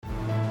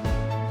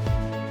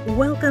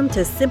Welcome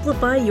to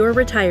Simplify Your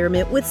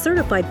Retirement with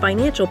certified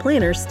financial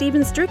planner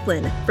Stephen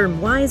Strickland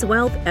from Wise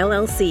Wealth,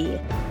 LLC.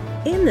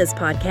 In this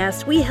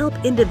podcast, we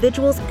help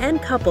individuals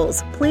and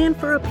couples plan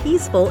for a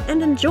peaceful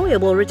and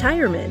enjoyable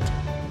retirement.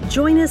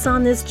 Join us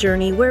on this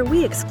journey where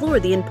we explore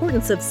the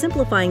importance of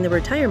simplifying the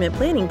retirement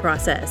planning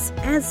process,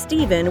 as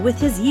Stephen,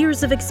 with his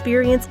years of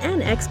experience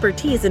and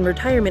expertise in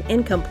retirement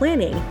income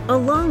planning,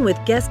 along with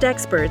guest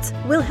experts,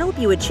 will help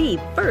you achieve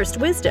first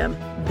wisdom,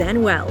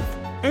 then wealth.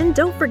 And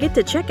don't forget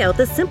to check out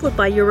the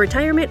Simplify Your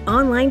Retirement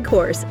online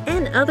course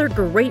and other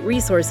great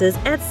resources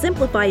at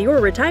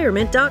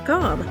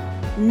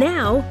simplifyyourretirement.com.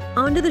 Now,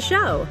 on to the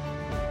show.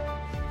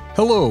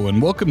 Hello,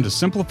 and welcome to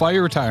Simplify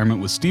Your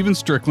Retirement with Stephen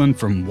Strickland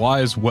from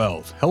Wise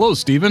Wealth. Hello,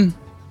 Stephen.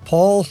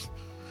 Paul,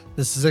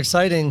 this is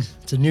exciting.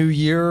 It's a new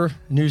year,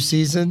 new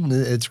season.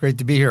 It's great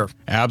to be here.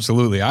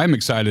 Absolutely. I'm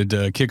excited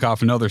to kick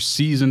off another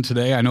season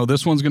today. I know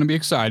this one's going to be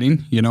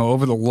exciting. You know,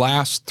 over the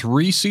last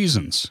 3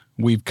 seasons,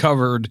 we've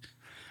covered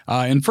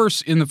in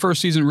the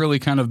first season, really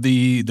kind of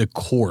the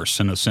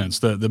course, in a sense,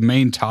 the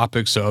main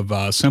topics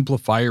of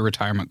Simplify Your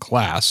Retirement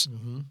class.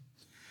 Mm-hmm.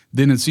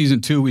 Then in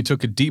season 2, we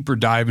took a deeper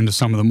dive into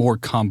some of the more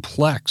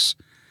complex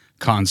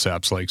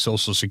concepts like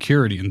Social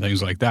Security and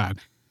things like that.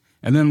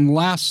 And then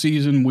last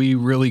season, we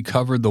really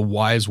covered the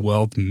Wise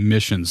Wealth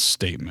mission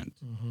statement.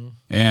 Mm-hmm.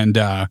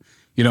 And,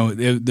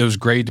 it was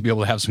great to be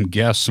able to have some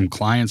guests, some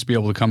clients be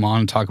able to come on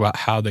and talk about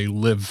how they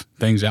live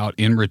things out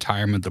in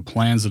retirement, the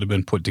plans that have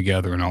been put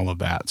together and all of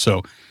that.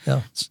 So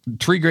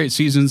 3 great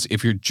seasons.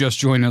 If you're just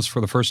joining us for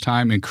the first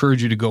time, I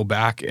encourage you to go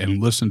back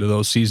and listen to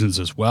those seasons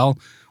as well.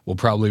 We'll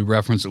probably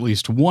reference at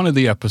least one of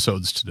the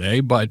episodes today,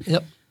 but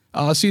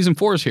season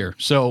 4 is here.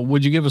 So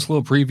would you give us a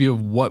little preview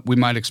of what we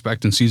might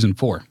expect in season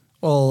 4?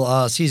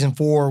 Well, season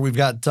 4, we've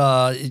got,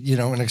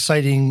 an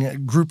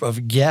exciting group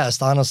of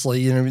guests,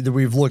 honestly, that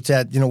we've looked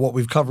at, what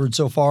we've covered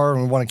so far,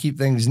 and we want to keep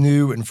things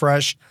new and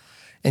fresh,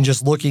 and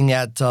just looking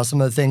at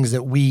some of the things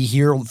that we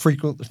hear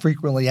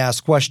frequently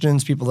asked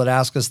questions, people that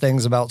ask us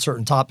things about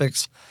certain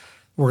topics.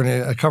 We're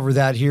going to cover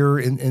that here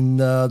in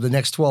the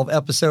next 12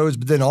 episodes,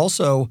 but then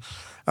also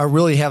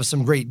really have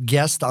some great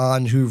guests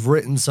on who've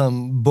written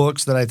some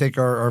books that I think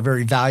are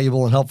very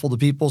valuable and helpful to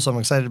people, so I'm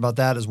excited about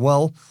that as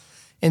well.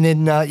 And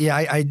then,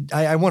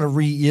 I want to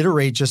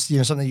reiterate just,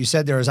 something you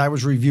said there as I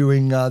was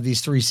reviewing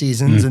these 3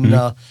 seasons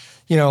and,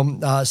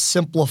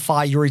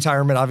 Simplify Your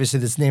Retirement. Obviously,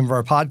 that's the name of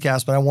our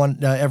podcast, but I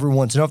want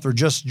everyone to know if they're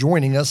just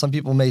joining us, some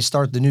people may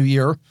start the new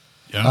year,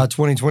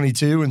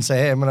 2022, and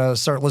say, hey, I'm going to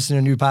start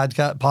listening to a new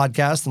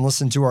podcast and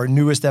listen to our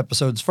newest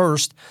episodes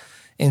first.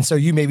 And so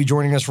you may be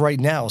joining us right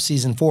now,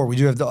 season 4. We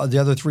do have the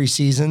other 3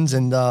 seasons,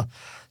 and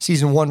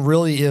season 1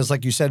 really is,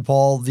 like you said,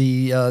 Paul,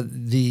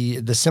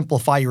 the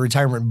Simplify Your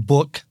Retirement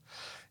book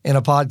in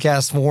a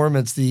podcast form.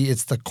 It's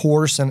the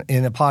course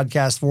in a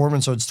podcast form,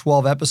 and so it's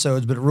 12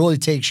 episodes, but it really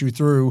takes you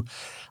through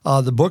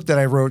the book that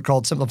I wrote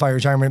called Simplify Your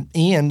Retirement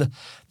and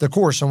the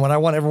course. And what I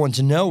want everyone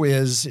to know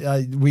is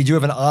we do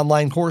have an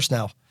online course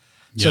now.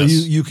 Yes. So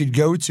you could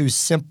go to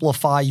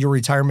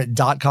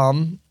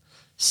simplifyyourretirement.com,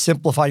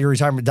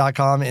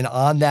 simplifyyourretirement.com, and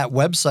on that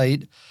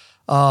website,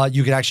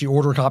 you could actually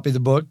order a copy of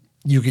the book.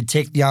 You could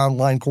take the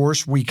online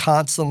course. We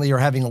constantly are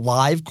having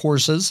live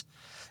courses.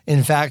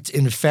 In fact,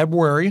 in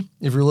February,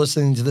 if you're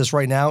listening to this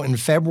right now, in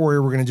February,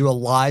 we're going to do a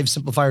live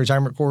Simplify Your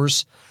Retirement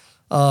course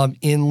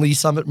in Lee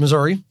Summit,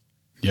 Missouri.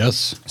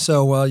 Yes.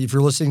 So if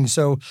you're listening,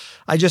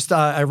 I just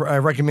I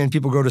recommend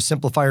people go to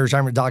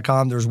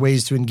simplifyyourretirement.com. There's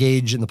ways to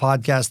engage in the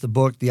podcast, the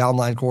book, the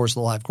online course,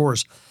 the live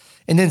course.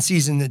 And then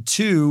season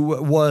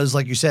 2 was,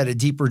 like you said, a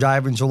deeper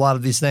dive into a lot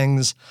of these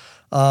things.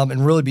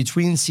 And really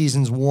between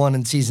seasons 1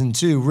 and season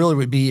 2 really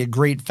would be a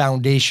great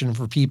foundation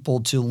for people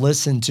to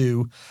listen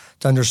to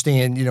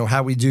understand,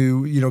 how we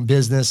do,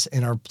 business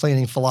and our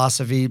planning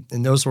philosophy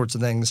and those sorts of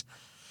things.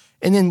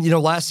 And then,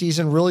 last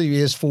season really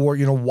is for,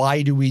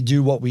 why do we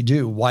do what we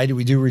do? Why do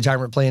we do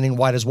retirement planning?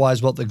 Why does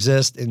Wise Wealth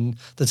exist? And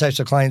the types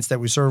of clients that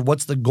we serve.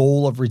 What's the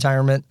goal of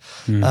retirement?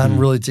 And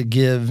really to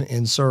give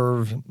and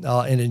serve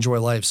and enjoy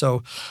life.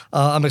 So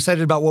I'm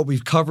excited about what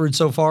we've covered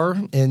so far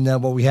and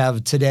what we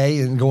have today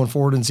and going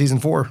forward in season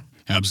 4.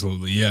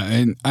 Absolutely, yeah,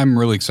 and I'm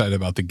really excited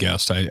about the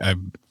guest. I've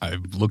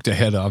looked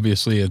ahead,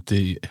 obviously, at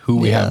who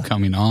we have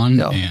coming on,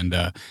 and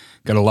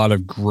got a lot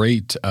of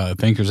great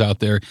thinkers out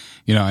there.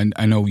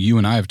 I know you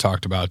and I have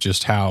talked about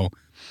just how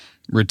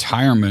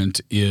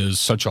retirement is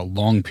such a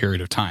long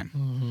period of time.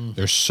 Mm-hmm.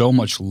 There's so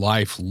much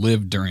life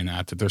lived during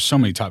that there's so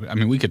many topics. I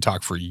mean, we could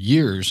talk for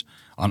years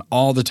on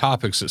all the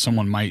topics that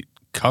someone might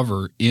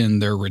cover in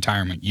their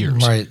retirement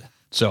years. Right.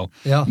 So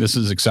this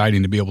is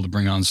exciting to be able to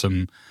bring on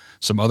some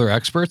other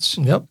experts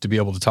to be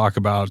able to talk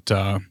about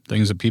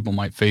things that people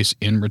might face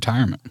in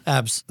retirement.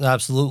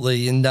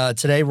 Absolutely. And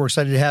today we're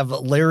excited to have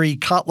Larry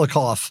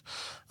Kotlikoff.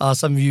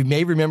 Some of you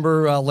may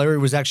remember Larry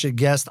was actually a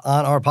guest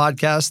on our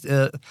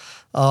podcast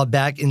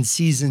back in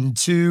season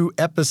 2,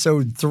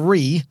 episode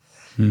 3.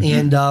 Mm-hmm.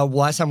 And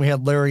last time we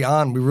had Larry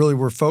on, we really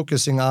were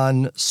focusing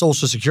on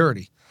Social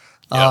Security.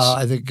 Yes.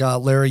 I think,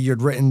 Larry, you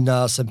had written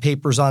some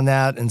papers on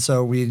that. And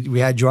so we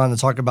had you on to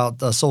talk about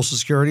Social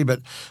Security,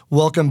 but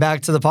welcome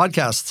back to the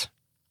podcast.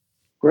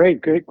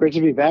 Great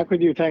to be back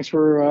with you. Thanks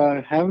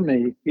for having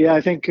me. Yeah,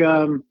 I think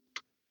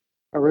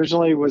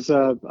originally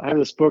I have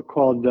this book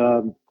called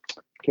a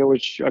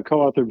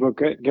co-authored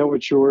book, Get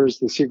What's Yours: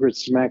 The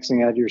Secrets to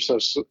Maxing Out Your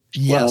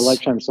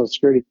Lifetime Social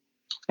Security.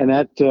 And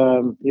that,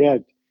 can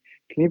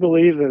you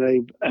believe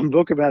that a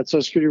book about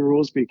Social Security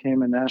rules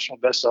became a national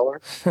bestseller?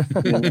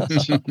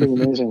 It's pretty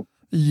amazing.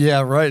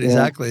 Yeah, right.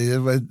 Exactly.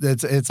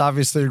 It's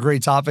obviously a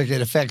great topic. It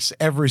affects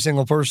every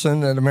single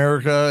person in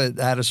America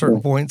at a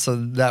certain point. So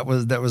that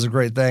was a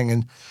great thing.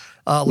 And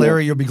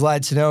Larry, you'll be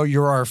glad to know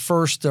you're our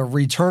first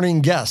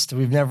returning guest.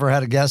 We've never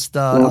had a guest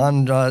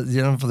on,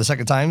 for the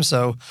second time.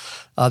 So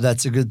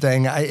that's a good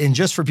thing. And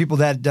just for people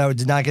that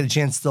did not get a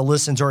chance to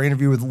listen to our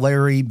interview with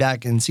Larry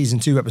back in season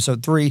 2,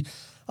 episode 3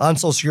 on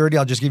Social Security,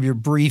 I'll just give you a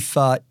brief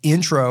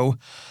intro.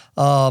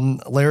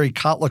 Larry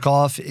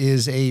Kotlikoff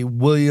is a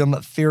William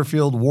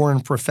Fairfield Warren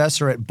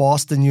professor at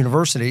Boston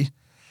University,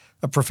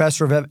 a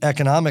professor of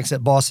economics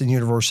at Boston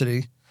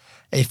University,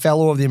 a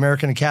fellow of the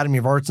American Academy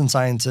of Arts and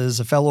Sciences,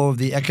 a fellow of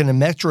the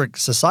Econometric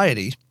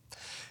Society,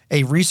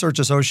 a research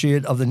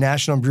associate of the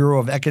National Bureau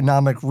of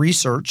Economic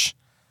Research,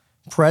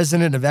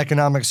 president of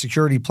Economic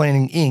Security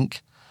Planning,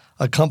 Inc.,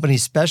 a company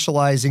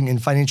specializing in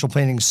financial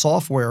planning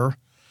software,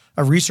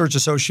 a research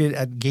associate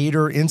at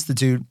Gator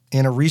Institute,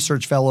 and a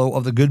research fellow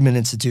of the Goodman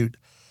Institute.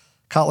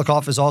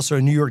 Kotlikoff is also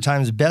a New York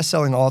Times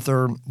bestselling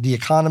author. The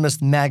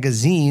Economist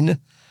magazine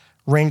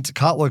ranked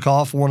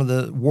Kotlikoff one of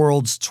the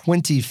world's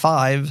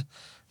 25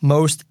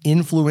 most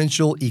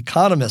influential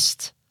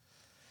economists.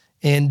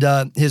 And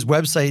his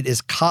website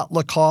is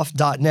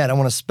kotlikoff.net. I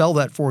want to spell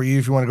that for you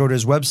if you want to go to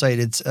his website.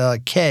 It's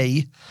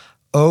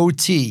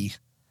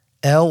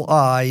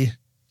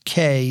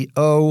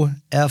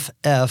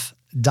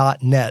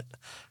KOTLIKOFF.net.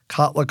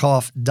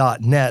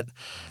 kotlikoff.net.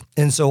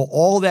 And so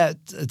all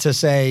that to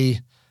say,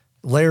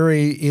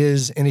 Larry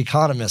is an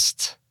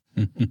economist.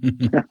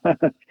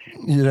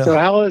 So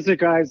how is it,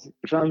 guys,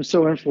 if I'm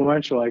so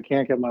influential, I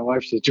can't get my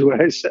wife to do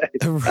what I say?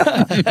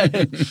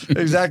 Right.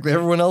 Exactly.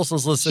 Everyone else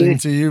is listening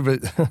to you, but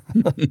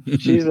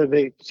she's a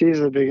big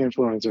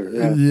influencer.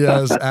 Yeah.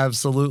 Yes,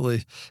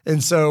 absolutely.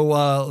 And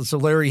so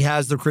Larry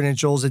has the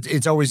credentials.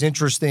 It's always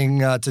interesting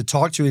to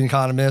talk to an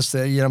economist.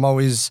 I'm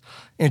always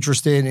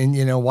interested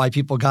in why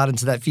people got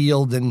into that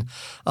field. And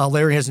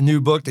Larry has a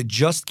new book that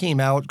just came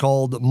out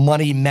called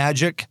Money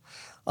Magic.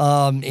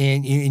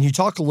 And you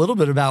talk a little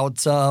bit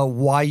about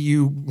why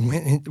you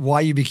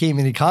became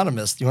an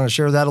economist. You want to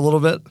share that a little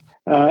bit?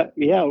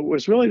 It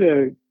was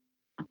really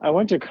I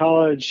went to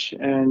college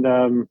and,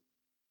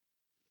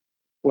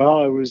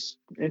 I was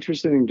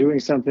interested in doing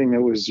something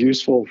that was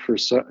useful for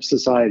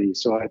society.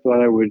 So I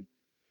thought I would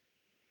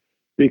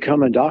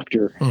become a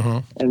doctor. Mm-hmm.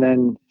 And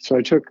then, so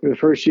I took the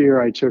first year,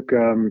 I took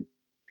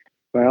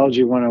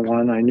Biology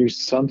 101. I knew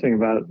something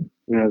about,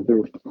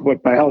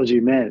 what biology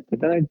meant,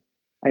 but then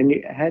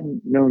I had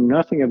known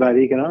nothing about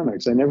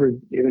economics. I never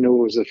even knew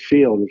it was a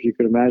field, if you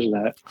could imagine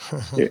that.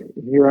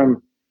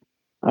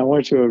 I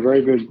went to a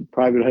very good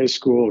private high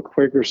school, a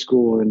Quaker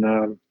school,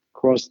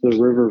 across the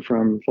river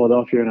from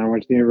Philadelphia, and I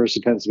went to the University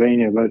of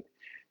Pennsylvania. But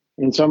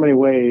in so many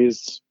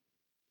ways,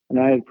 and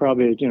I had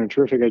probably a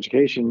terrific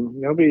education,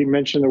 nobody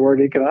mentioned the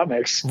word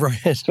economics.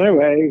 Right. So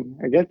anyway,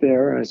 I get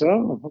there, and I said,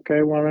 oh,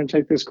 okay, well, I'm going to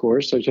take this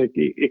course. So I take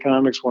the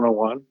Economics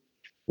 101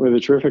 with a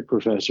terrific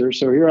professor.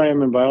 So here I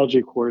am in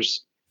biology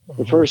course,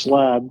 the first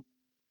lab,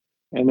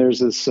 and there's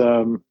this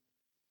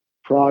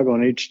frog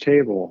on each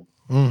table,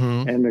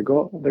 and the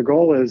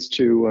goal is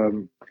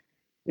to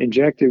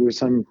inject it with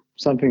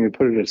something to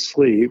put it to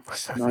sleep,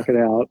 knock it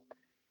out,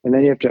 and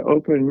then you have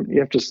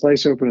to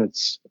slice open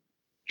its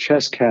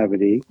chest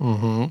cavity,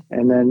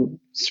 and then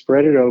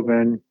spread it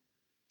open.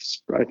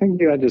 I think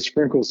you had to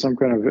sprinkle some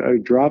kind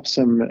of drop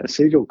some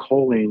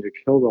acetylcholine to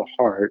kill the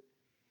heart.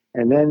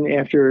 And then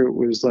after it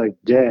was like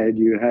dead,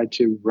 you had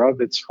to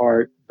rub its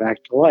heart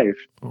back to life.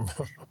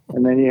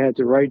 And then you had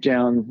to write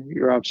down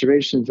your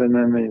observations. And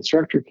then the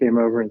instructor came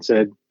over and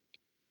said,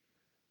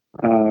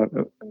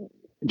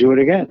 do it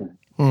again.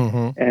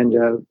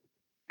 And,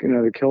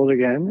 kill it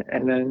again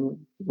and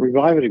then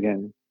revive it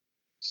again.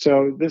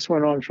 So this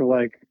went on for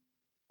like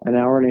an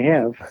hour and a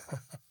half.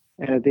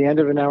 And at the end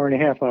of an hour and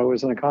a half, I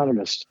was an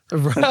economist.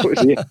 Right.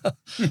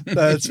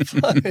 That's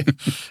funny.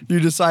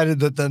 You decided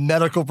that the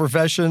medical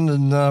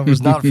profession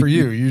was not for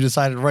you. You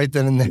decided right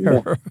then and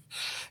there.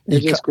 Yeah.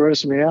 It just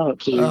grossed me out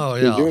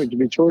to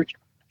be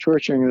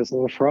torturing this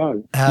little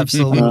frog.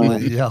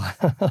 Absolutely, yeah.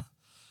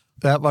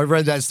 I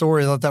read that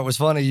story. I thought that was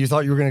funny. You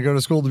thought you were going to go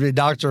to school to be a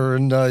doctor,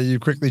 and you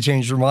quickly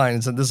changed your mind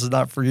and said, this is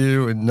not for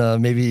you, and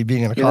maybe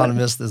being an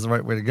economist is the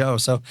right way to go.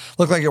 So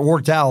looked like it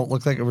worked out.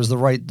 Looked like it was the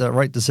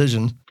right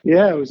decision.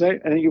 Yeah, it was. I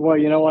think, well,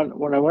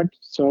 when I went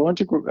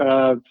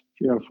to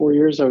 4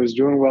 years, I was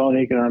doing well in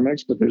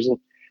economics, but there's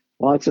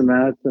lots of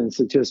math and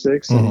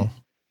statistics, and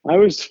I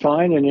was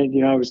fine in it.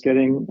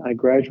 I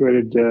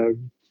graduated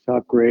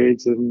top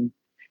grades and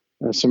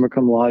summa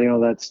cum laude and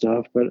all that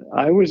stuff, but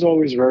I was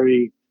always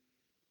very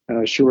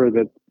sure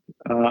that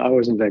I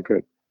wasn't that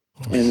good,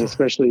 and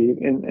especially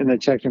in the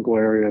technical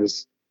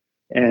areas.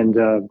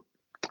 And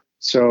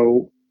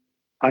so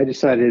I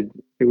decided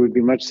it would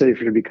be much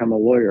safer to become a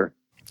lawyer.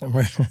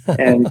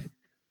 And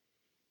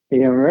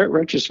in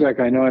retrospect,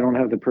 I know I don't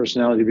have the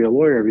personality to be a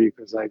lawyer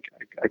because I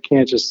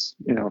can't just,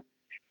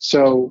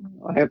 So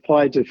I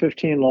applied to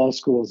 15 law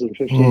schools and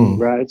 15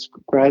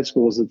 grad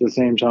schools at the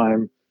same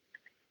time.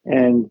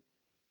 And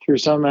through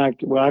some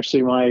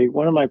actually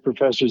one of my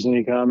professors in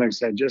economics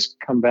had just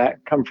come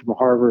from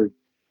Harvard,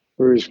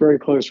 where he was very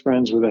close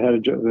friends with the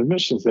head of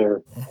admissions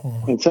there.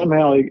 And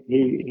somehow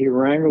he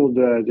wrangled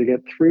to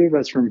get 3 of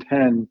us from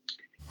Penn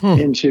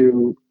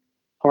into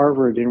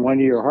Harvard in 1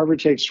 year. Harvard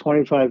takes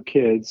 25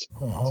 kids.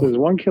 So there's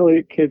 1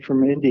 kid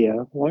from India,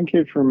 1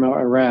 kid from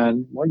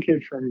Iran, 1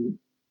 kid from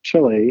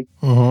Chile,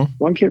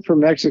 1 kid from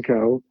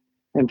Mexico,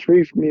 and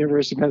 3 from the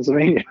University of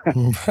Pennsylvania.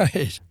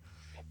 Right.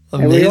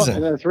 Amazing.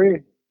 And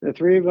the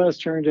three of us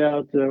turned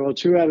out,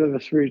 2 out of the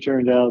 3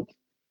 turned out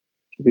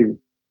to be,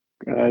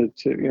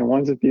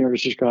 one's at the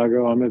University of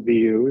Chicago, I'm at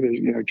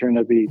BU, turned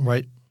out to be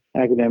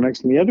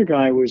academics. And the other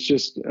guy was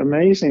just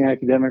amazing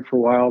academic for a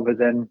while, but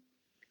then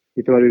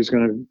he thought he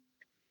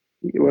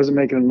wasn't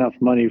making enough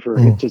money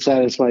to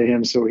satisfy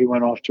him. So he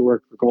went off to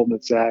work for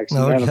Goldman Sachs. He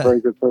had a very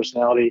good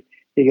personality.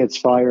 He gets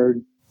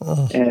fired.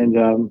 And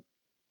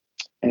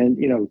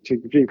to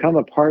become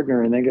a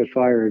partner and then get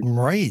fired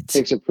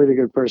takes a pretty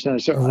good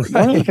personality. So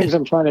one of the things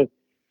I'm trying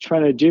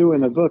to do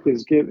in the book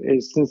is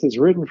since it's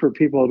written for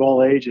people at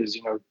all ages,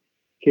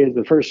 kids,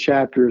 the first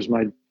chapter is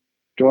my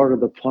daughter,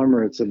 the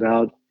plumber. It's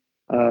about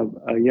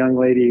a young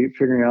lady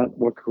figuring out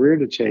what career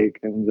to take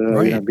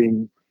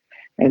and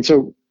and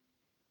so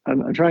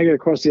I'm trying to get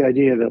across the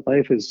idea that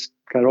life has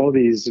got all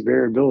these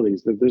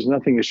variabilities, that there's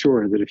nothing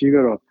assured, that if you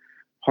go to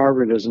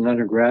Harvard as an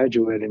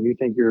undergraduate and you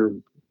think your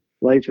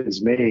life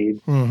is made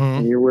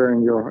and you're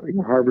wearing your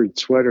Harvard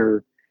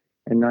sweater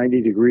and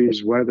 90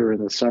 degrees weather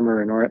in the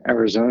summer in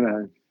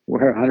Arizona,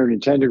 where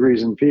 110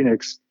 degrees in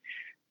Phoenix,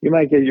 you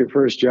might get your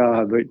first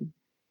job, but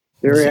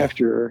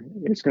thereafter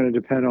it's going to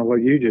depend on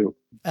what you do.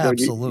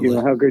 Absolutely.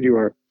 How good you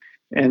are.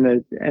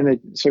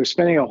 So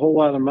spending a whole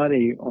lot of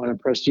money on a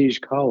prestige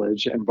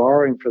college and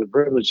borrowing for the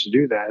privilege to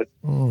do that,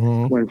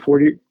 when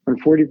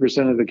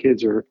 40% of the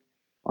kids are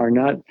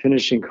not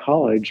finishing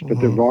college, but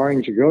they're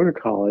borrowing to go to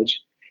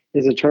college,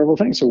 is a terrible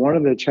thing. So one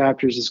of the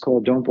chapters is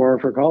called "Don't Borrow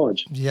for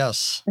College."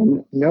 Yes.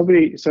 And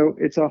so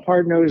it's a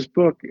hard-nosed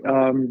book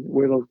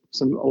with a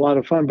lot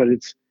of fun, but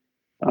it's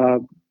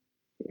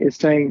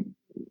saying,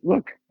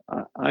 look,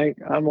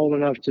 I'm old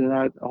enough to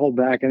not hold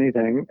back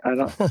anything.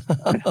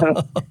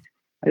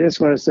 I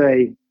just want to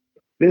say,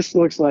 this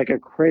looks like a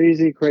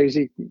crazy,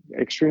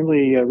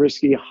 extremely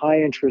risky,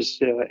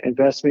 high-interest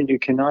investment. You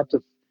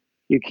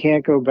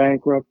can't go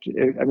bankrupt.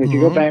 I mean, if you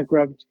go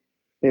bankrupt,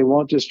 they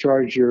won't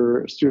discharge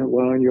your student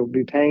loan. You'll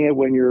be paying it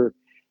when you're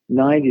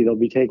 90. They'll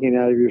be taking it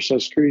out of your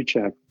Social Security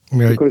check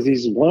because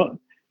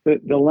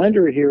the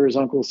lender here is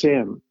Uncle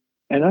Sam,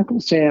 and Uncle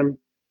Sam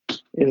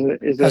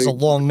has a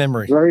long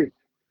memory.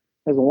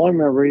 Has a long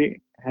memory,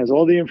 has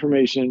all the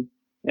information,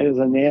 and is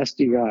a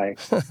nasty guy.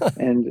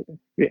 and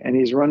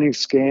he's running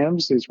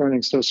scams. He's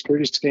running Social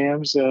Security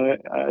scams,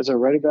 as I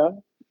read about,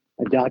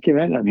 a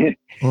document. I mean,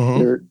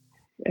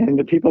 and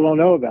the people don't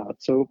know about.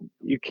 So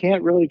you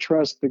can't really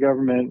trust the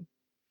government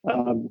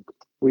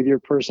with your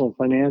personal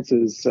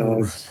finances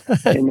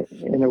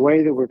in a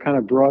way that we're kind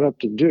of brought up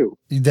to do.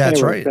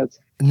 That's right. That's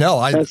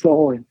the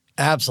whole.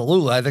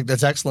 Absolutely. I think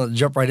that's excellent.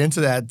 Jump right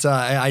into that.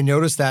 I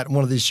noticed that in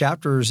one of these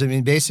chapters. I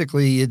mean,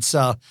 basically it's,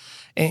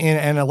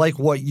 and I like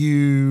what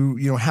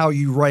how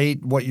you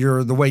write,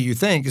 the way you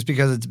think is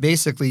because it's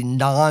basically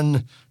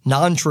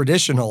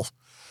non-traditional.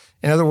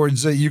 In other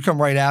words, you come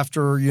right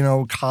after,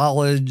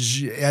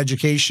 college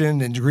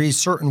education and degrees,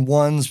 certain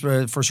ones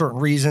for certain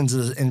reasons,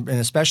 and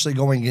especially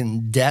going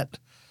in debt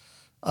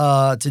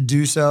to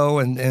do so.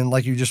 And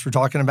like you just were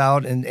talking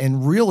about,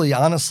 and really,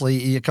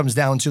 honestly, it comes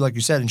down to, like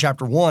you said, in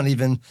chapter 1,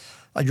 even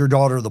your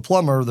daughter, the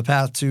plumber, the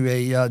path to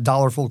a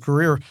dollar-full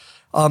career.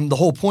 The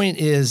whole point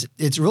is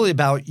it's really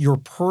about your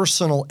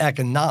personal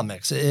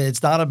economics.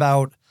 It's not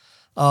about,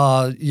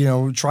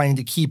 trying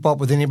to keep up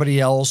with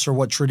anybody else or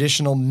what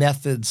traditional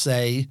methods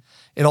say.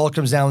 It all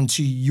comes down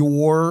to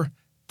your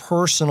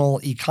personal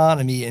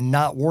economy and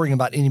not worrying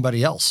about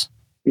anybody else.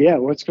 Yeah,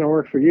 what's going to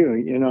work for you?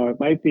 It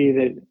might be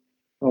that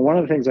one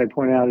of the things I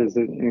point out is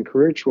that in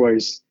career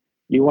choice,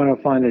 you want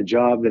to find a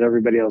job that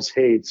everybody else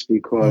hates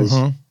because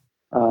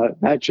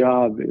that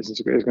job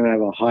is going to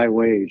have a high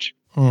wage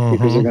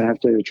because they're going to have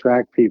to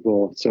attract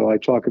people. So I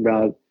talk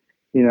about,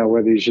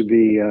 whether you should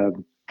be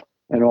an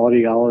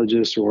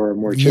audiologist or a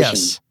mortician.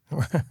 Yes.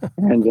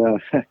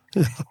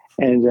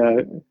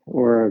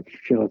 Or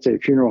let's say a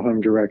funeral home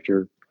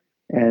director,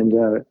 and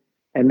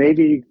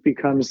maybe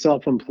become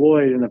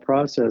self-employed in the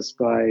process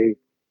by,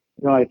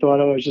 I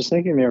was just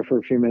thinking there for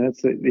a few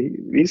minutes that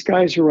these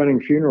guys who are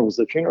running funerals,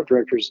 the funeral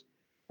directors,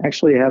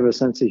 actually have a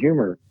sense of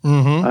humor.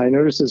 I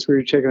noticed this. We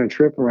were taking a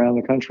trip around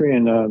the country,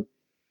 and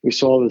we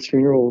saw this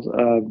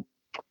funeral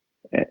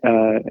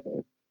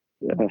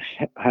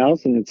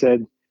house, and it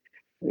said,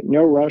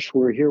 "No rush.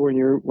 We're here when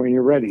you're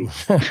ready."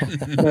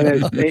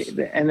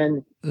 And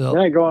then Yep. then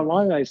I go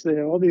online and I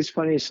say all these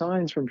funny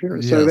signs from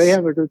here. So they Yes.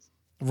 have a good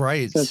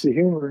Right. sense of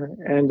humor.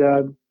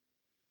 And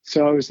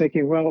so I was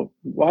thinking, well,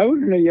 why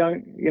wouldn't a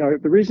young,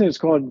 the reason it's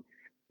called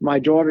My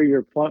Daughter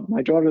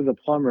the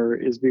Plumber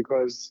is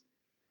because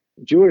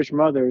Jewish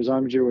mothers,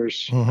 I'm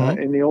Jewish,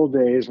 Mhm. in the old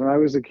days when I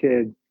was a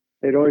kid,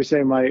 they'd always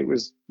say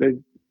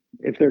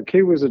if their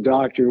kid was a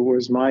doctor,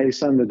 was my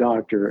son the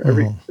doctor?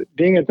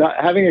 Mhm.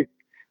 Having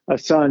a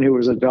son who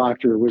was a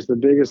doctor was the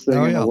biggest thing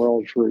Oh, in the yeah.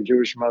 world for a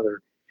Jewish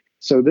mother.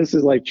 So this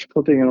is like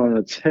flipping it on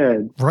its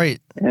head. Right.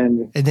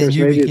 And of And then course,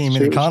 you maybe it's became an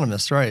Jewish.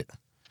 economist, right?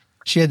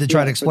 She had to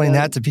try to Yeah, but explain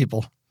then, that to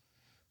people.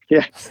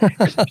 yeah,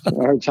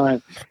 hard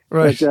time.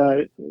 Right.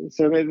 But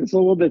so it's a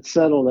little bit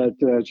subtle,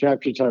 that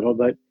chapter title.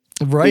 But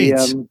the Right.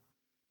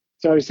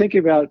 so I was thinking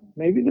about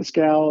maybe this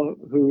gal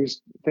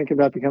who's thinking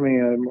about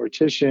becoming a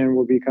mortician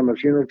will become a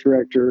funeral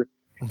director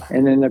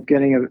and end up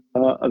getting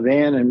a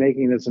van and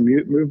making this a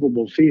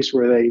movable feast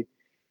where they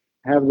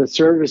have the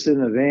service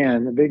in the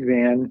van, the big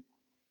van,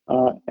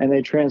 and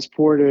they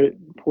transport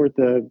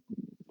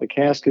the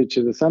casket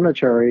to the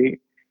cemetery.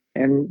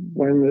 And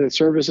when the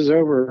service is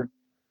over,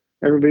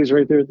 everybody's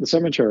right there at the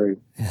cemetery.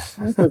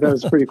 I thought that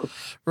was pretty cool.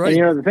 Right.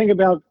 And the thing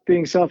about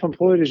being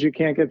self-employed is you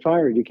can't get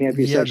fired. You can't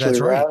be Yeah, sexually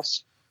that's right.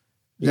 harassed.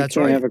 You That's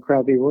can't right. have a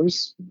crappy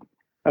voice,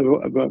 a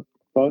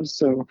buzz.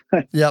 So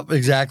Yep,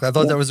 exactly. I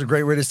thought yeah. that was a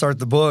great way to start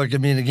the book. I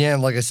mean,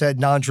 again, like I said,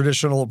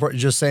 non-traditional approach,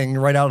 just saying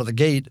right out of the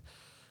gate,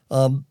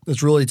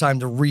 it's really time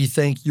to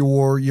rethink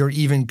your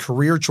even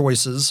career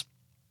choices.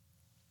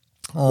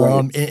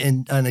 Right.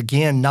 And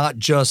again, not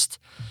just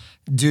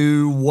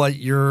do what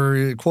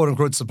you're quote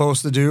unquote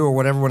supposed to do or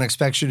what everyone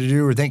expects you to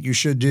do or think you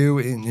should do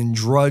and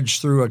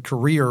drudge through a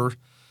career,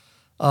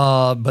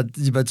 but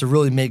to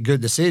really make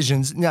good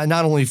decisions,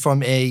 not only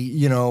from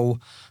a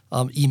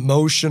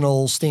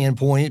emotional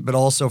standpoint, but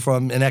also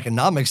from an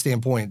economic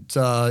standpoint.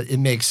 It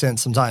makes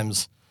sense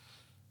sometimes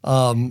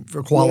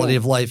for quality Yeah.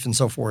 of life and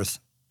so forth.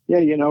 Yeah.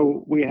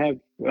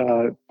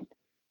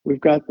 We've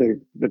got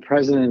the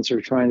presidents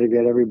are trying to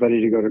get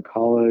everybody to go to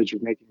college, or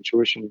making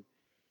tuition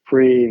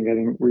free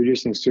and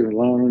reducing student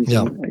loans.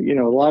 Yeah. And,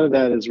 a lot of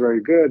that is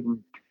very good. And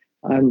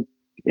I'm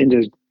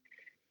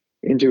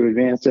into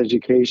advanced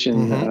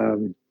education.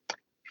 Mhm.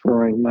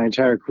 For my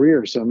entire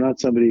career. So I'm not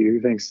somebody who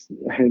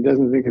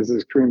doesn't think it's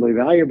extremely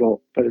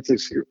valuable, but it's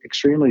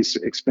extremely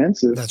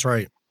expensive. That's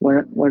right.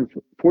 When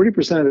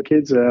 40% of the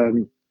kids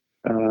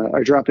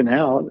are dropping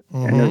out,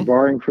 and they're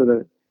borrowing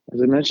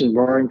as I mentioned,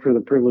 borrowing for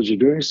the privilege of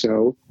doing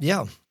so.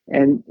 Yeah.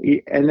 And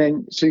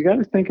then, so you got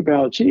to think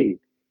about,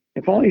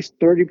 if only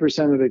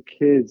 30% of the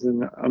kids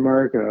in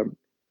America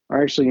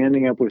are actually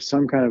ending up with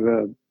some kind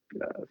of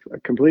a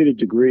completed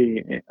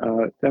degree,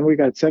 then we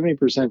got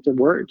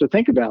 70% to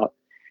think about.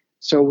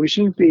 So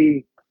should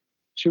be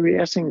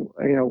asking,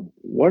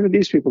 what are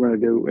these people going to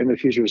do in the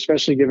future,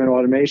 especially given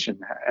automation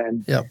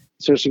and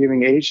especially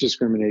given age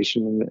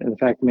discrimination and the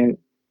fact,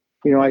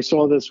 I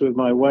saw this with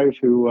my wife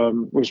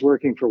who was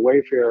working for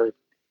Wayfair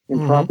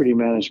in property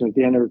management at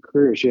the end of her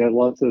career. She had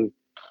lots of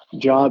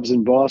jobs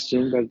in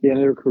Boston, but at the end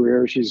of her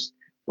career, she's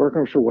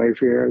working for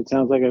Wayfair. It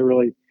sounds like a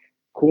really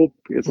cool,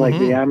 it's like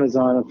the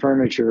Amazon of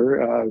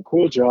furniture,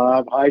 cool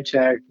job, high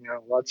tech,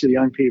 lots of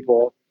young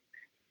people,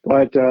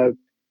 but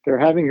they're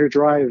having her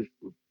drive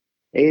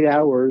 8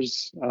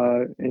 hours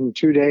in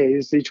 2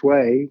 days each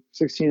way,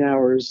 16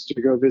 hours to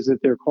go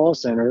visit their call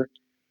center,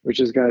 which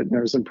has got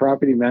some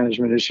property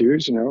management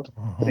issues.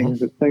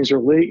 Things are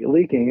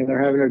leaking, and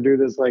they're having her do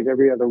this like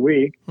every other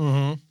week.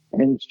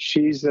 And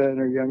she's in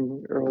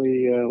her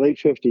late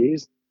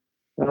 50s.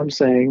 And I'm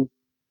saying,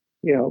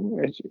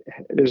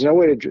 there's no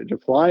way to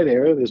fly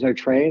there. There's no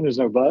train. There's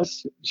no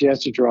bus. She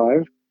has to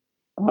drive.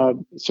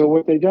 So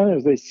what they've done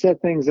is they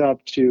set things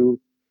up to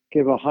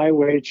give a high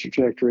wage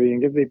trajectory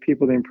and give the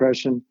people the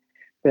impression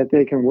that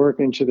they can work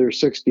into their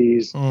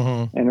 60s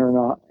and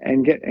earn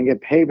and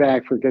get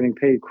payback for getting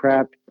paid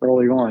crap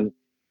early on.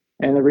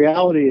 And the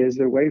reality is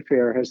that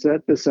Wayfair has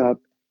set this up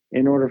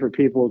in order for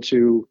people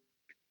to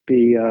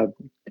be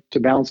to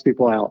balance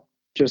people out,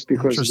 just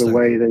because of the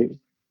way they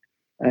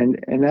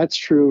and that's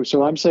true.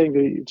 So I'm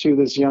saying to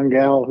this young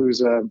gal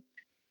who's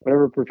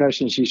whatever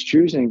profession she's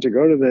choosing, to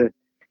go to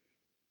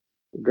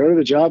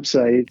the job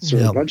sites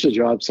or a bunch of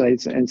job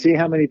sites and see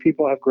how many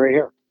people have gray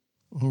hair.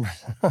 And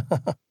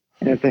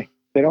if they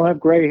don't have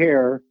gray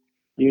hair,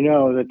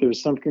 that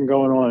there's something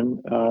going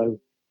on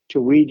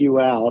to weed you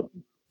out.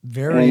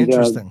 Very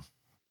interesting.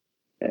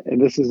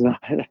 And this is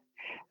not,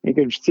 you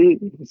can see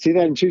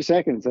that in 2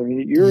 seconds. I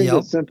mean, you're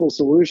into simple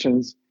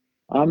solutions.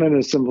 I'm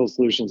into simple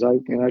solutions. I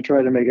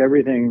try to make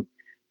everything,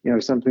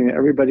 something that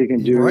everybody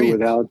can do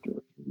without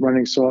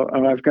running. So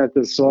I've got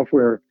this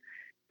software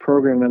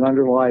program that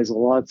underlies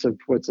lots of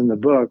what's in the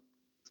book.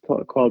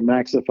 It's called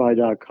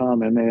Maxify.com,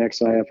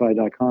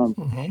 Maxify.com.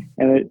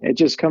 And it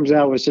just comes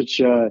out with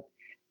such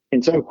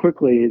and so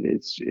quickly,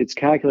 it's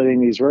calculating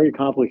these very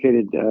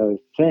complicated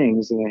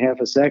things in a half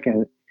a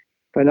second.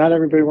 But not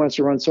everybody wants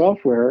to run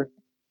software.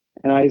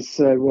 And I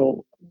said,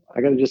 well,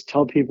 I got to just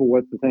tell people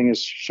what the thing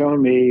has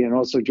shown me, and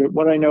also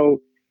what I know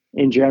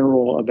in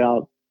general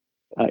about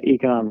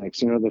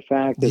economics. You know, the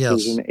fact that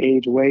there's Yes. an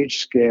age-wage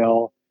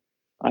scale.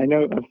 I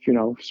know,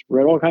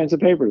 read all kinds of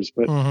papers,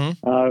 but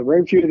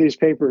very few of these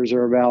papers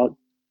are about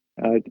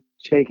uh,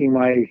 taking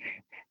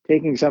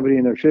somebody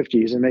in their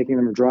 50s and making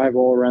them drive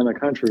all around the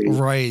country.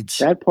 Right.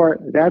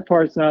 That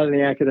part's not in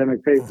the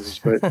academic papers,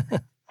 but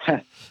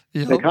the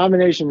Yep.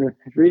 combination of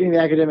reading the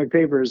academic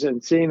papers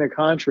and seeing the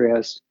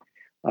contrast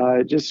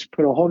just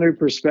put a whole new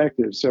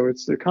perspective. So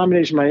it's the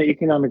combination of my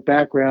economic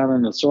background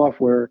and the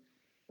software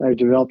that I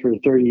developed for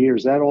 30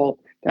 years.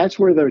 That's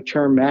where the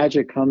term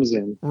magic comes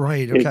in.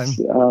 Right. Okay. It's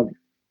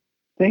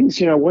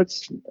things,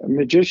 what's a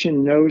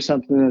magician knows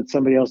something that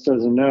somebody else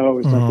doesn't know.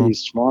 It's not that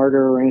he's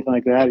smarter or anything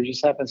like that. He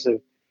just happens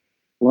to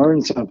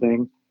learn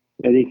something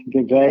that he can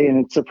convey,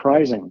 and it's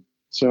surprising.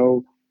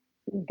 So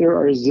there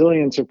are a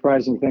zillion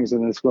surprising things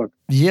in this book.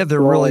 Yeah, there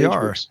for all really age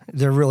are. groups.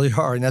 There really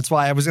are, and that's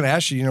why I was going to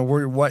ask you.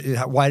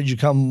 Why did you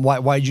come?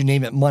 Why did you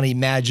name it Money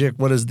Magic?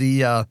 What is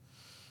the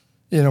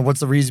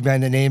what's the reason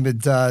behind the name?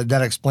 It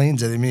that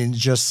explains it. I mean,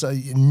 just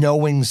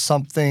knowing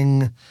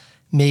something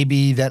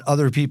maybe that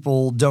other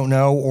people don't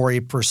know, or a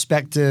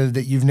perspective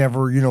that you've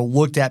never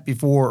looked at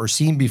before or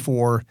seen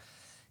before.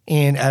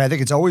 And I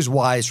think it's always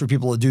wise for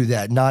people to do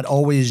that, not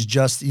always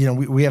just,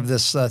 we have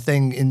this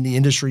thing in the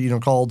industry,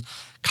 called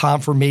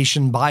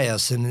confirmation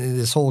bias, and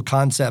this whole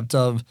concept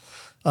of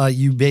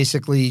you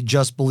basically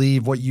just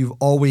believe what you've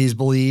always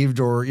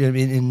believed, or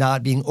and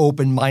not being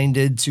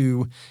open-minded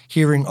to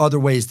hearing other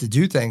ways to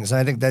do things. And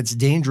I think that's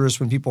dangerous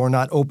when people are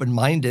not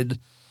open-minded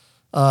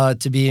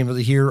to be able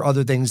to hear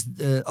other things,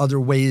 other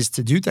ways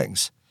to do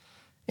things.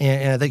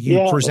 And I think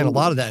you present a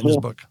lot of that in this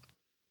book.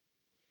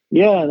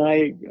 Yeah, and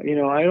I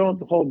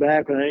don't hold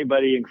back on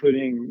anybody,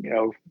 including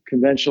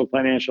conventional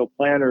financial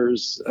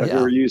planners who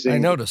are using. I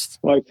noticed.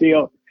 Well, I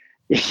feel.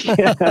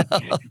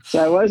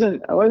 So I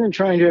wasn't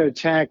trying to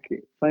attack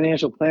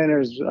financial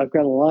planners. I've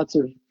got lots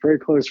of very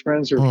close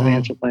friends who are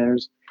financial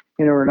planners.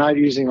 Are not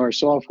using our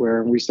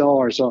software, and we sell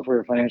our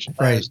software to financial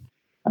planners.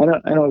 Right.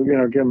 I don't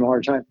give them a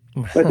hard time,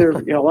 but they're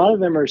a lot of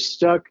them are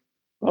stuck.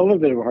 A little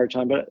bit of a hard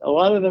time, but a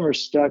lot of them are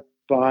stuck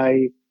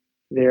by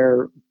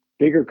their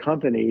bigger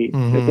company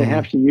that they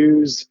have to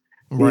use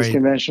these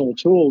conventional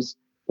tools.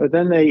 But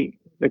then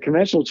the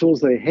conventional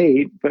tools they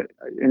hate,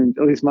 and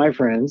at least my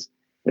friends,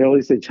 at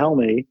least they tell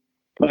me,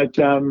 but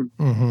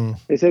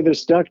they say they're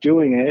stuck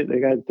doing it. They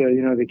got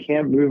they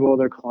can't move all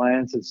their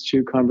clients. It's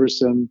too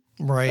cumbersome.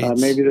 Right.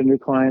 Maybe the new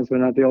clients, but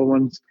not the old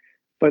ones.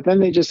 But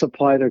then they just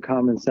apply their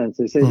common sense.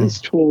 They say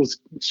this tool's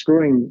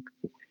screwing.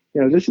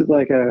 This is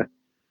like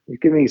it's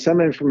giving me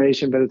some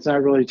information, but it's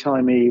not really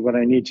telling me what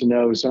I need to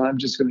know. So I'm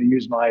just going to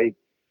use my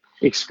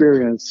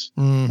experience.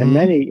 And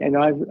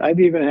I've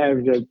even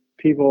had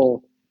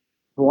people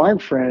who I'm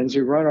friends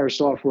who run our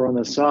software on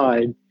the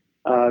side,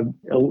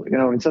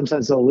 in some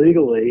sense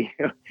illegally,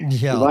 in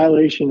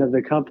violation of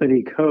the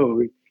company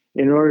code,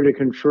 in order to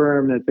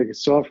confirm that the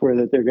software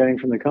that they're getting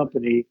from the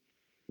company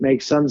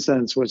makes some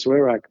sense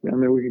whatsoever. I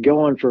mean, we could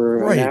go on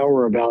for an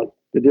hour about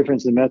the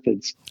difference in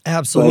methods.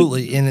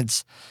 Absolutely, and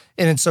it's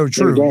so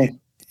true.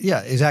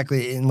 Yeah,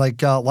 exactly. And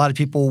like a lot of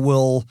people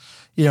will,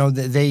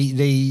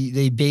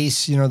 they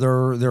base,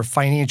 their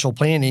financial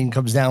planning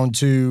comes down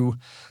to,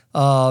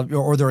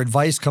 or their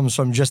advice comes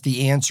from just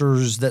the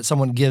answers that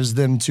someone gives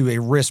them to a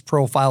risk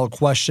profile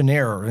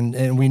questionnaire.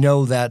 And we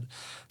know that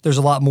there's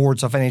a lot more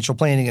to financial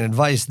planning and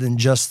advice than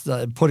just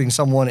putting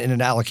someone in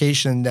an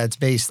allocation that's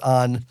based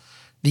on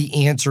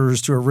the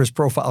answers to a risk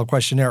profile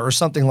questionnaire or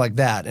something like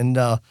that. And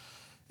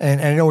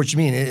I know what you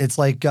mean. It's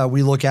like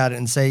we look at it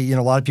and say,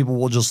 a lot of people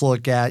will just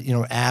look at,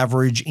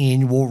 average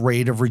annual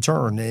rate of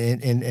return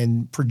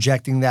and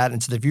projecting that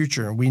into the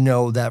future. And we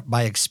know that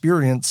by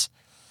experience,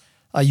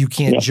 you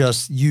can't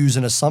just use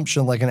an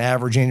assumption like an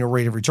average annual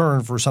rate of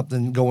return for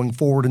something going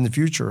forward in the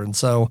future. And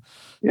so,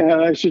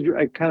 I should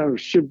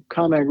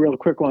comment real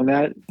quick on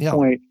that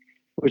point,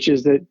 which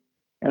is that,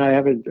 and I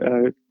have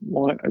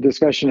a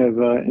discussion of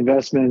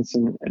investments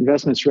and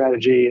investment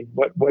strategy and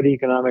what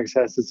economics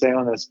has to say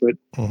on this, but.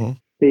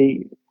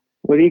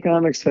 What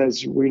economics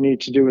says we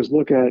need to do is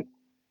look at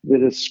the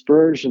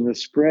dispersion, the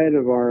spread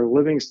of our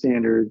living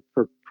standard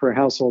per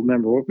household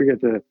member. What we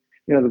get the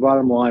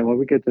bottom line, what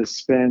we get to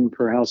spend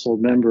per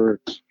household member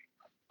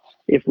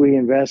if we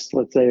invest,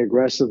 let's say,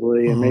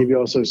 aggressively, and maybe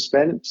also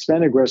spend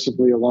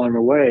aggressively along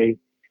the way.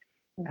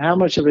 How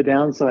much of a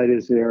downside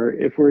is there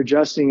if we're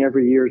adjusting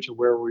every year to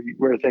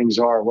where things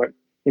are?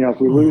 If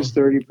we lose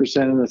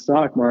 30% in the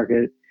stock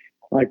market,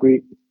 like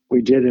we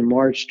did in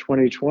March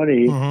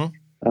 2020.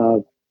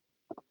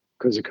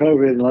 Because of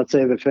COVID, and let's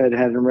say the Fed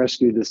hadn't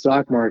rescued the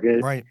stock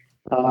market,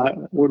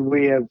 would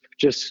we have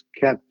just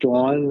kept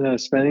on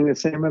spending the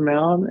same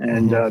amount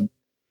and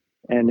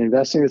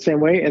investing the same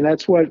way? And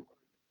that's what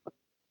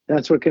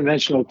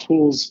conventional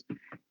tools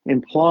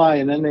imply.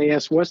 And then they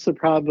ask, what's the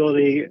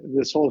probability of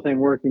this whole thing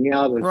working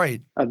out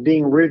of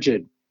being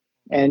rigid?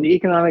 And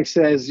economics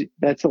says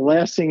that's the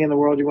last thing in the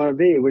world you want to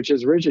be, which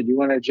is rigid. You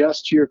want to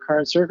adjust to your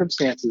current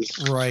circumstances.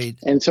 Right.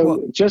 And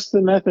so just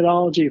the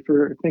methodology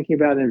for thinking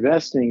about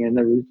investing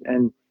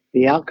and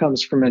the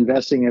outcomes from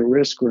investing at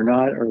risk or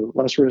not, or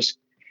less risk,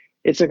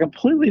 it's a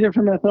completely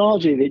different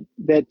methodology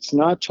that's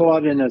not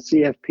taught in a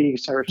CFP,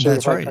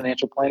 Certified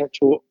Financial Planner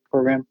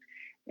program.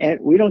 And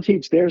we don't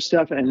teach their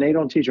stuff and they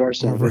don't teach our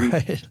stuff.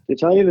 Right. To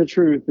tell you the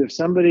truth, if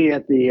somebody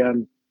at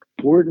the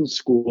Wharton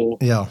School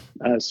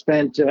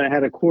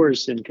had a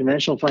course in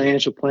conventional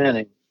financial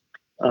planning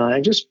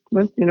and just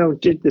went,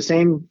 did the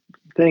same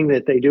thing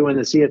that they do in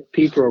the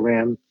CFP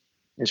program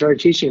and started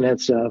teaching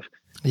that stuff,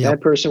 that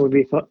person would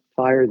be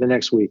fired the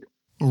next week.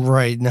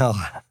 Right. No,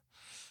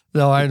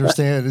 I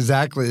understand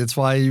exactly. It's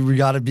why we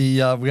got to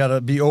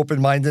be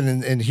open-minded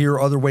and hear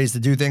other ways to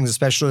do things,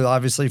 especially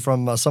obviously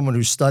from someone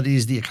who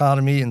studies the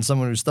economy and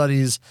someone who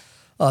studies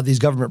these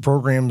government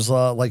programs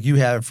like you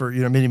have for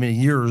many, many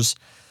years.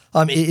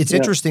 It's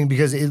interesting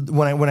because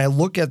when I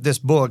look at this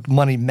book,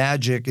 Money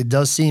Magic, it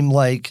does seem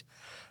like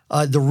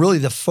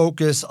the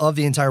focus of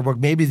the entire book,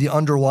 maybe the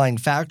underlying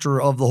factor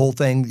of the whole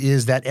thing,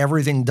 is that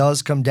everything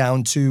does come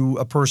down to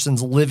a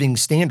person's living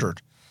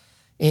standard.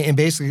 And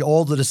basically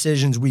all the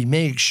decisions we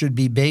make should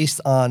be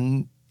based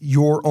on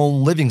your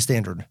own living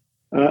standard.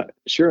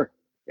 Sure.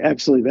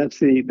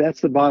 Absolutely.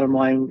 That's the bottom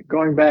line.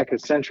 Going back a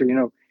century,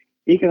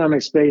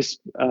 economics-based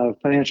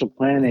financial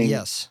planning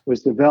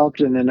was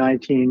developed in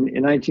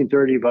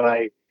 1930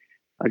 by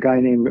a guy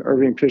named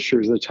Irving Fisher,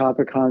 who's the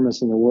top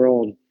economist in the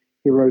world.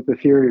 He wrote The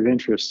Theory of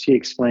Interest. He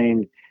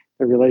explained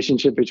the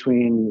relationship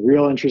between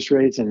real interest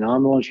rates and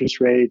nominal interest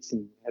rates,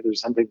 and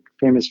there's something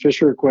famous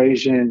Fisher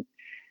equation,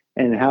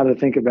 and how to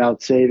think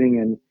about saving.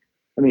 And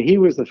I mean, he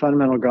was the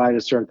fundamental guy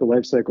to start the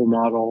life cycle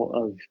model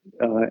of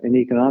in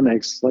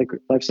economics, like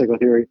life cycle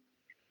theory.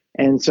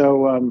 And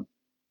so,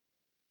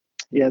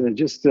 we have an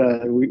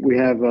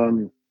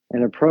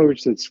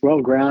approach that's well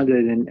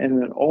grounded,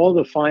 and all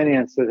the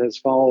finance that has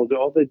followed,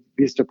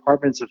 these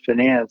departments of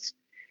finance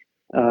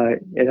at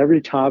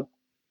every top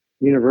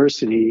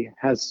university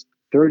has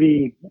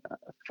 30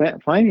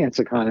 finance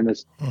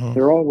economists. Mm-hmm.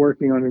 They're all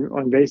working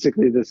on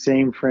basically the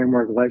same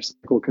framework, life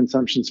cycle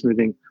consumption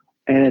smoothing,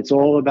 and it's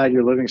all about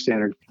your living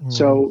standard. Mm-hmm.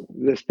 So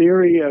the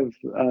theory of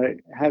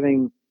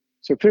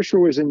Fisher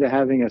was into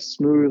having a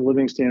smooth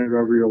living standard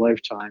over your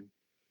lifetime.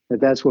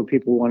 That's what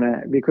people want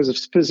to, because of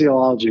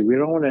physiology. We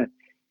don't want to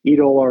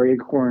eat all our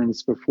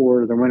acorns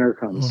before the winter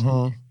comes.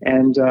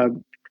 Mm-hmm.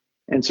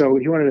 And so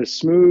he wanted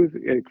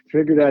to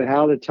figured out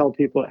how to help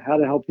people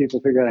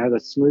figure out how to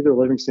smooth their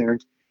living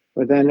standard.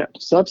 But then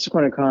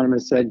subsequent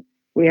economists said,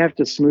 we have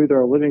to smooth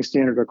our living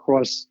standard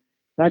across,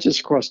 not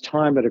just across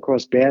time, but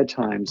across bad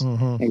times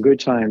and good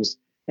times.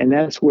 And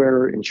that's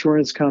where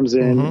insurance comes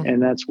in,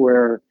 and that's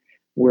where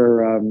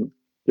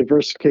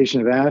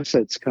diversification of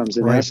assets comes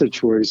in, asset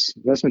choice,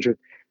 investment choice.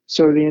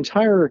 So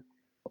the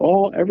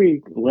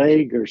every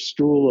leg or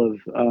stool of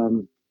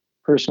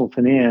personal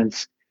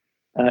finance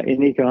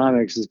in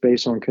economics is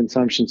based on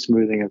consumption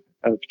smoothing,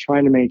 of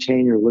trying to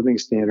maintain your living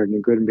standard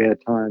in good and bad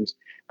times,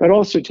 but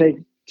also take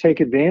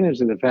advantage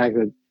of the fact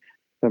that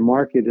the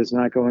market does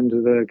not go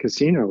into the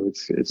casino.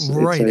 It's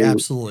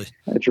absolutely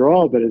a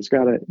draw, but it's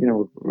got a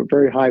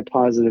very high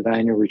positive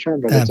annual return,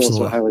 but it's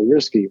also highly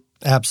risky.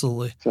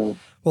 Absolutely. So,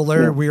 well,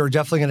 Larry, we are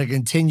definitely going to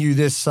continue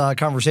this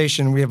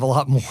conversation. We have a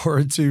lot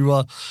more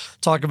to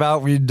talk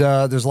about.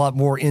 There's a lot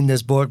more in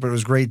this book, but it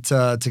was great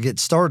to get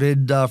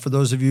started. For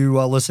those of you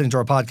listening to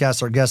our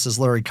podcast, our guest is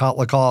Larry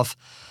Kotlikoff.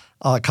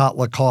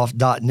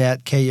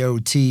 Kotlikoff.net,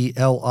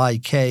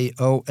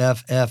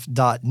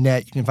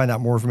 KOTLIKOFF.net. You can find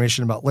out more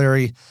information about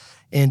Larry.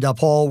 And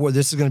Paul,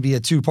 this is going to be a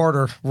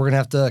two-parter. We're going to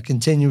have to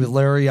continue with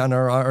Larry on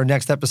our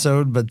next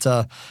episode, but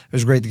it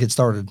was great to get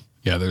started.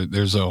 Yeah,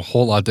 there's a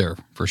whole lot there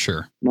for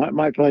sure.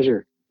 My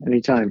pleasure.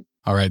 Anytime.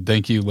 All right.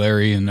 Thank you,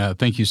 Larry. And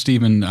thank you,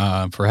 Stephen,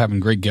 for having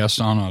great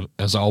guests on,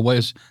 as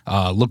always.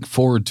 Look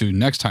forward to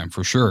next time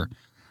for sure.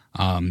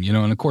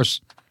 And of course,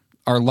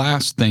 our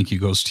last thank you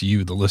goes to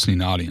you, the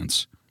listening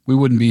audience. We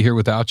wouldn't be here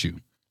without you.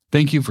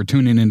 Thank you for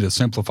tuning into the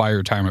Simplify Your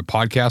Retirement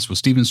podcast with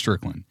Stephen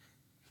Strickland.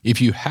 If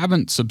you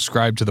haven't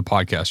subscribed to the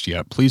podcast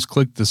yet, please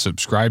click the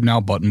subscribe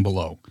now button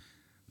below.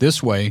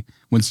 This way,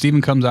 when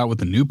Stephen comes out with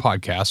a new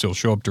podcast, it'll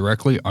show up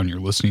directly on your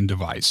listening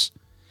device.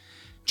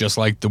 Just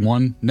like the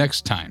one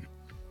next time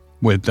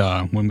with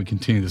when we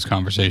continue this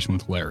conversation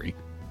with Larry.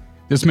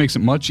 This makes it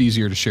much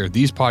easier to share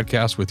these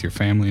podcasts with your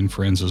family and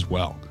friends as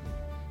well.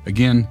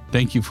 Again,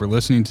 thank you for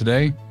listening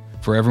today.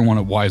 For everyone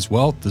at Wise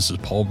Wealth, this is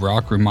Paul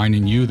Brock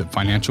reminding you that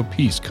financial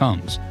peace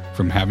comes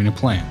from having a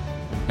plan.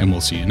 And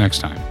we'll see you next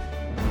time.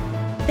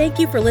 Thank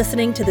you for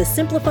listening to the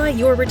Simplify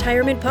Your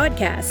Retirement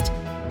podcast.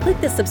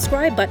 Click the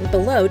subscribe button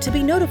below to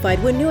be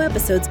notified when new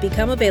episodes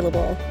become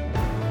available.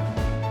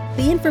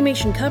 The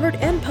information covered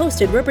and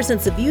posted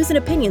represents the views and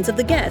opinions of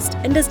the guest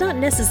and does not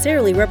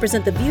necessarily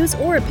represent the views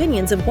or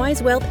opinions of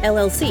Wise Wealth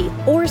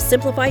LLC or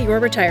Simplify Your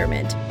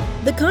Retirement.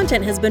 The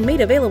content has been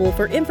made available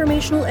for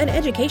informational and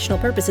educational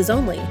purposes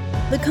only.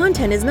 The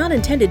content is not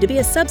intended to be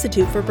a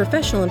substitute for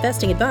professional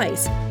investing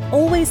advice.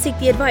 Always seek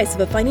the advice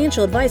of a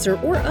financial advisor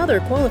or other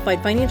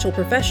qualified financial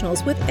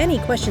professionals with any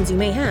questions you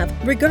may have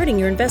regarding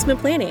your investment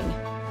planning.